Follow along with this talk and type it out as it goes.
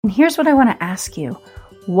And here's what I want to ask you.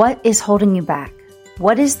 What is holding you back?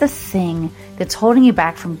 What is the thing that's holding you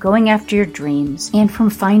back from going after your dreams and from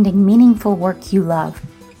finding meaningful work you love?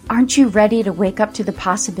 Aren't you ready to wake up to the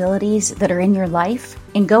possibilities that are in your life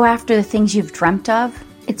and go after the things you've dreamt of?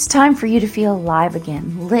 It's time for you to feel alive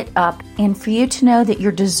again, lit up, and for you to know that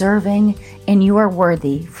you're deserving and you are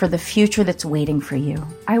worthy for the future that's waiting for you.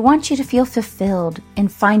 I want you to feel fulfilled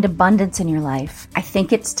and find abundance in your life. I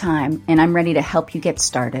think it's time, and I'm ready to help you get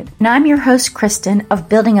started. And I'm your host, Kristen, of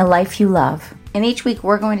Building a Life You Love. And each week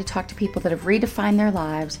we're going to talk to people that have redefined their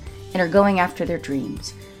lives and are going after their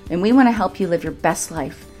dreams. And we want to help you live your best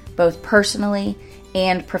life, both personally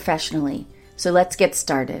and professionally. So let's get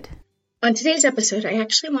started. On today's episode, I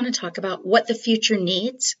actually want to talk about what the future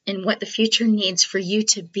needs and what the future needs for you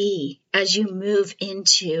to be as you move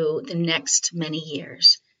into the next many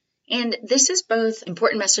years. And this is both an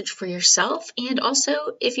important message for yourself and also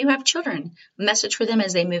if you have children, a message for them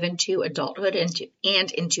as they move into adulthood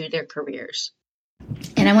and into their careers.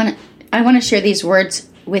 And I want to share these words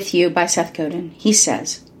with you by Seth Godin. He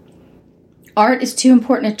says, "Art is too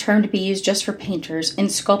important a term to be used just for painters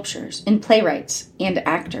and sculptors and playwrights and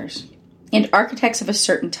actors and architects of a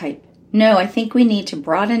certain type. No, I think we need to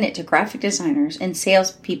broaden it to graphic designers and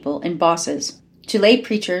salespeople and bosses, to lay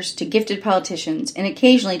preachers, to gifted politicians, and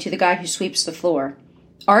occasionally to the guy who sweeps the floor.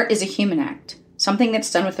 Art is a human act, something that's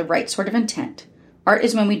done with the right sort of intent. Art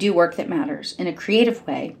is when we do work that matters, in a creative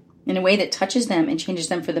way, in a way that touches them and changes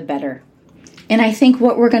them for the better." And I think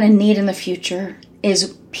what we're going to need in the future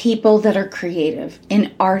is people that are creative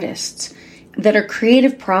and artists, that are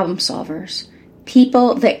creative problem solvers,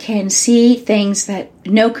 people that can see things that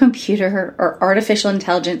no computer or artificial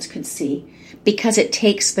intelligence could see because it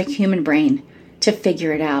takes the human brain to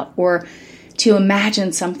figure it out or to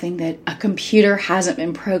imagine something that a computer hasn't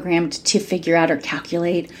been programmed to figure out or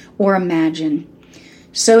calculate or imagine.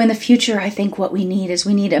 So in the future, I think what we need is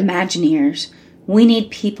we need Imagineers. We need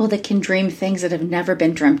people that can dream things that have never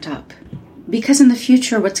been dreamt up. Because in the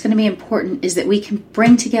future, what's going to be important is that we can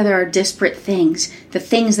bring together our disparate things, the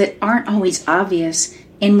things that aren't always obvious,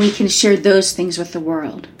 and we can share those things with the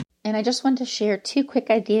world. And I just want to share two quick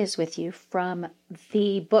ideas with you from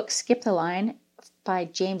the book Skip the Line by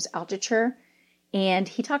James Altucher. And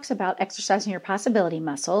he talks about exercising your possibility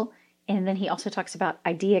muscle. And then he also talks about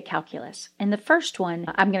idea calculus. And the first one,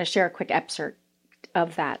 I'm going to share a quick excerpt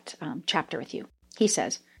of that chapter with you. He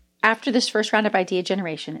says, "After this first round of idea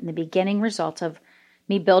generation and the beginning result of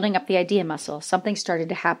me building up the idea muscle, something started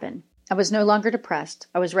to happen. I was no longer depressed.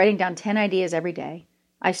 I was writing down 10 ideas every day.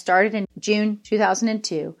 I started in June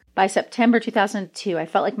 2002. By September 2002, I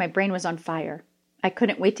felt like my brain was on fire. I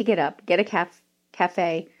couldn't wait to get up, get a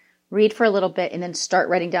cafe, read for a little bit, and then start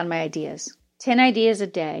writing down my ideas. 10 ideas a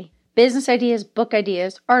day. Business ideas, book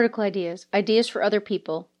ideas, article ideas, ideas for other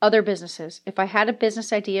people, other businesses. If I had a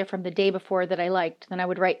business idea from the day before that I liked, then I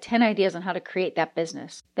would write 10 ideas on how to create that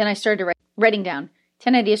business. Then I started writing down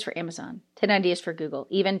 10 ideas for Amazon, 10 ideas for Google,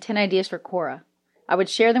 even 10 ideas for Quora. I would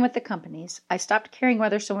share them with the companies. I stopped caring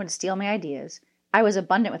whether someone would steal my ideas. I was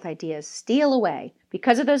abundant with ideas. Steal away.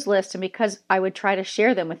 Because of those lists and because I would try to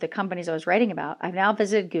share them with the companies I was writing about, I've now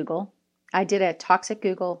visited Google. I did a talks at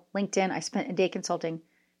Google, LinkedIn. I spent a day consulting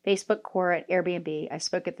Facebook, Quora, Airbnb. I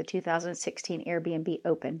spoke at the 2016 Airbnb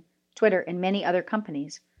Open, Twitter, and many other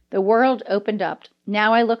companies. The world opened up.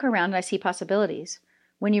 Now I look around and I see possibilities.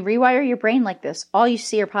 When you rewire your brain like this, all you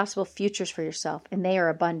see are possible futures for yourself, and they are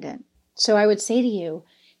abundant. So I would say to you,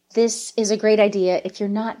 this is a great idea. If you're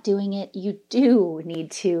not doing it, you do need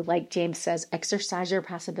to, like James says, exercise your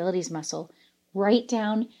possibilities muscle. Write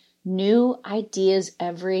down new ideas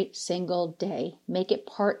every single day. Make it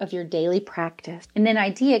part of your daily practice. And then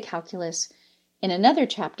idea calculus, in another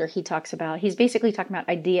chapter he's basically talking about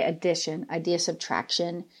idea addition, idea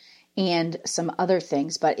subtraction, and some other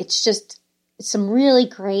things. But it's just some really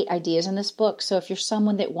great ideas in this book. So if you're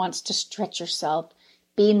someone that wants to stretch yourself,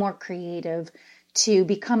 be more creative, to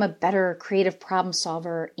become a better creative problem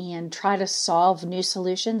solver and try to solve new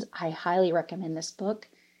solutions, I highly recommend this book.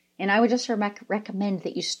 And I would just recommend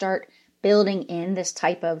that you start building in this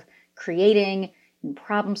type of creating and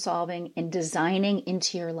problem solving and designing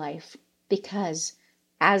into your life. Because,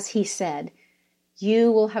 as he said,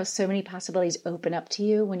 you will have so many possibilities open up to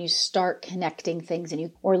you when you start connecting things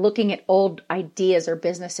or looking at old ideas or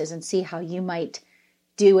businesses and see how you might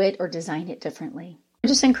do it or design it differently. I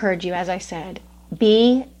just encourage you, as I said,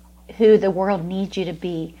 be who the world needs you to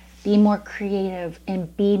be. Be more creative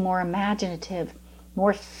and be more imaginative,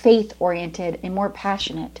 more faith-oriented and more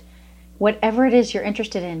passionate. Whatever it is you're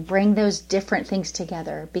interested in, bring those different things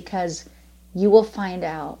together because you will find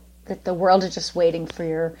out that the world is just waiting for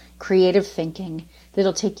your creative thinking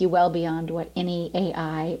that'll take you well beyond what any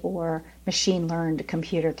AI or machine-learned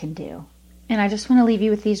computer can do. And I just want to leave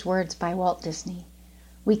you with these words by Walt Disney.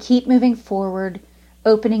 We keep moving forward,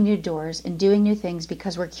 opening new doors and doing new things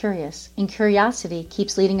because we're curious. And curiosity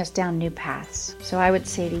keeps leading us down new paths. So I would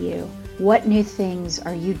say to you, what new things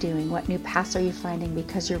are you doing? What new paths are you finding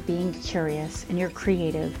because you're being curious and you're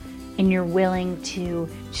creative and you're willing to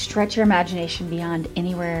stretch your imagination beyond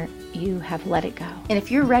anywhere you have let it go? And if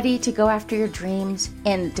you're ready to go after your dreams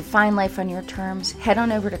and define life on your terms, head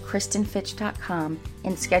on over to KristenFitch.com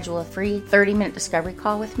and schedule a free 30-minute discovery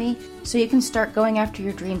call with me so you can start going after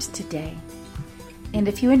your dreams today. And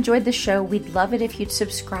if you enjoyed the show, we'd love it if you'd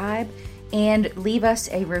subscribe and leave us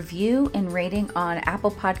a review and rating on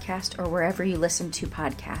Apple Podcast or wherever you listen to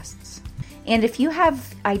podcasts. And if you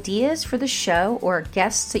have ideas for the show or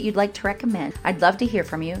guests that you'd like to recommend, I'd love to hear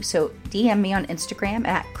from you. So DM me on Instagram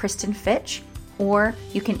at KristenFitch, or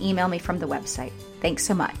you can email me from the website. Thanks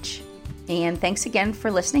so much. And thanks again for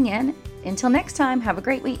listening in. Until next time, have a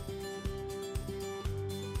great week.